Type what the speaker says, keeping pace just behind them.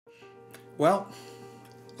Well,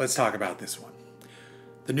 let's talk about this one.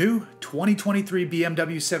 The new 2023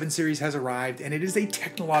 BMW 7 Series has arrived, and it is a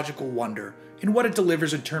technological wonder in what it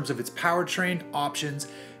delivers in terms of its powertrain, options,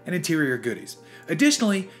 and interior goodies.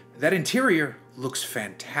 Additionally, that interior looks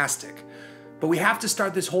fantastic. But we have to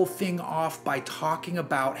start this whole thing off by talking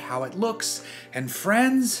about how it looks, and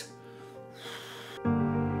friends,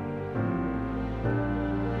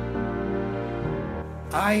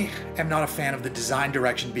 I am not a fan of the design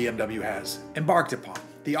direction BMW has embarked upon.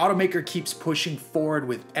 The automaker keeps pushing forward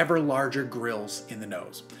with ever larger grills in the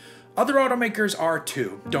nose. Other automakers are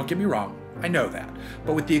too, don't get me wrong, I know that.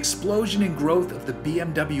 But with the explosion and growth of the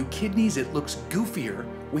BMW kidneys, it looks goofier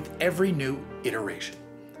with every new iteration.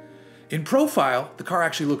 In profile, the car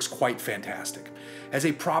actually looks quite fantastic, as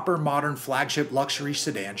a proper modern flagship luxury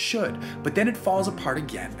sedan should, but then it falls apart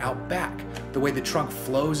again out back. The way the trunk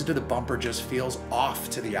flows into the bumper just feels off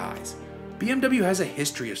to the eyes. BMW has a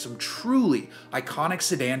history of some truly iconic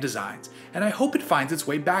sedan designs, and I hope it finds its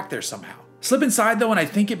way back there somehow. Slip inside though, and I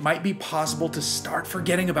think it might be possible to start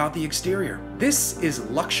forgetting about the exterior. This is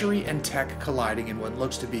luxury and tech colliding in what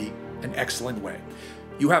looks to be an excellent way.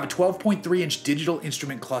 You have a 12.3-inch digital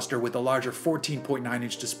instrument cluster with a larger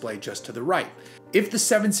 14.9-inch display just to the right. If the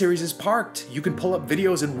 7 Series is parked, you can pull up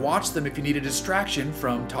videos and watch them if you need a distraction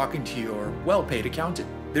from talking to your well-paid accountant.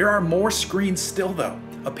 There are more screens still though.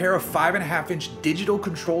 A pair of 5.5-inch digital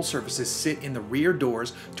control surfaces sit in the rear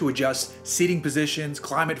doors to adjust seating positions,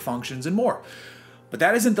 climate functions, and more. But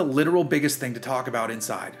that isn't the literal biggest thing to talk about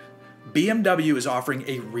inside. BMW is offering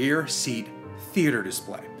a rear seat theater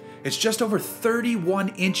display. It's just over 31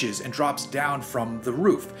 inches and drops down from the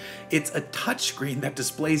roof. It's a touchscreen that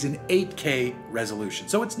displays in 8K resolution,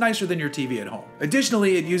 so it's nicer than your TV at home.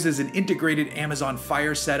 Additionally, it uses an integrated Amazon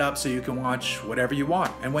Fire setup so you can watch whatever you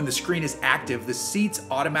want. And when the screen is active, the seats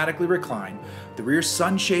automatically recline, the rear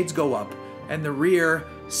sunshades go up, and the rear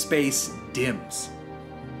space dims.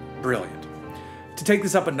 Brilliant. To take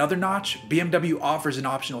this up another notch, BMW offers an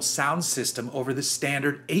optional sound system over the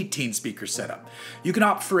standard 18-speaker setup. You can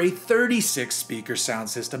opt for a 36-speaker sound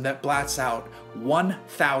system that blasts out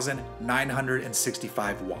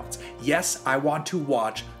 1,965 watts. Yes, I want to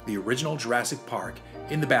watch the original Jurassic Park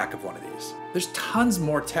in the back of one of these. There's tons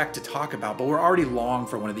more tech to talk about, but we're already long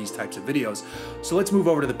for one of these types of videos, so let's move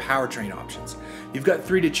over to the powertrain options. You've got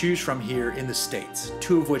 3 to choose from here in the States,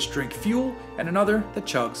 2 of which drink fuel and another that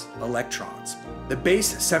chugs electrons. The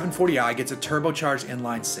base 740i gets a turbocharged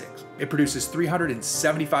inline-6. It produces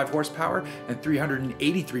 375 horsepower and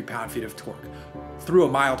 383 pound-feet of torque. Through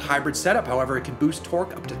a mild hybrid setup, however, it can boost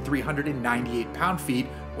torque up to 398 pound-feet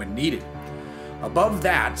when needed. Above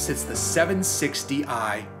that sits the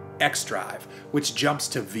 760i xDrive, which jumps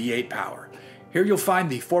to V8 power. Here you'll find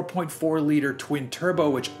the 4.4-liter twin turbo,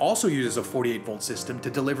 which also uses a 48-volt system to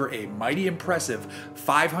deliver a mighty impressive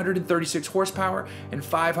 536 horsepower and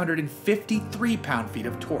 553 pound-feet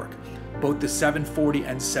of torque. Both the 740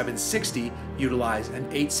 and 760 utilize an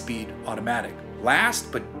 8-speed automatic.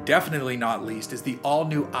 Last, but definitely not least, is the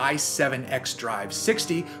all-new i7 xDrive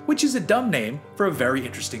 60, which is a dumb name for a very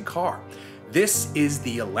interesting car. This is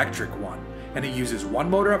the electric one, and it uses one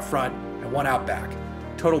motor up front and one out back.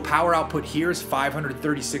 Total power output here is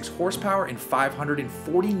 536 horsepower and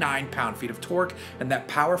 549 pound-feet of torque, and that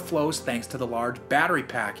power flows thanks to the large battery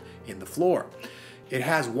pack in the floor. It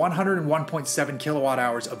has 101.7 kilowatt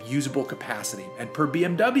hours of usable capacity, and per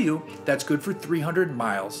BMW, that's good for 300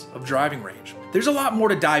 miles of driving range. There's a lot more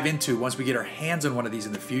to dive into once we get our hands on one of these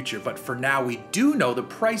in the future, but for now we do know the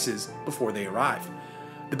prices before they arrive.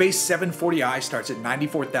 The base 740i starts at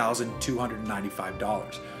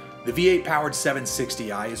 $94,295. The V8 powered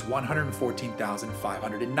 760i is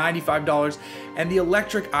 $114,595, and the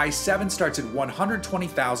electric i7 starts at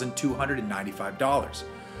 $120,295.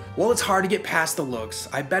 While it's hard to get past the looks,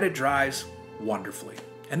 I bet it drives wonderfully.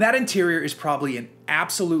 And that interior is probably an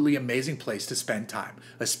absolutely amazing place to spend time,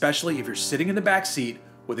 especially if you're sitting in the back seat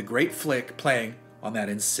with a great flick playing on that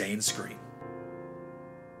insane screen.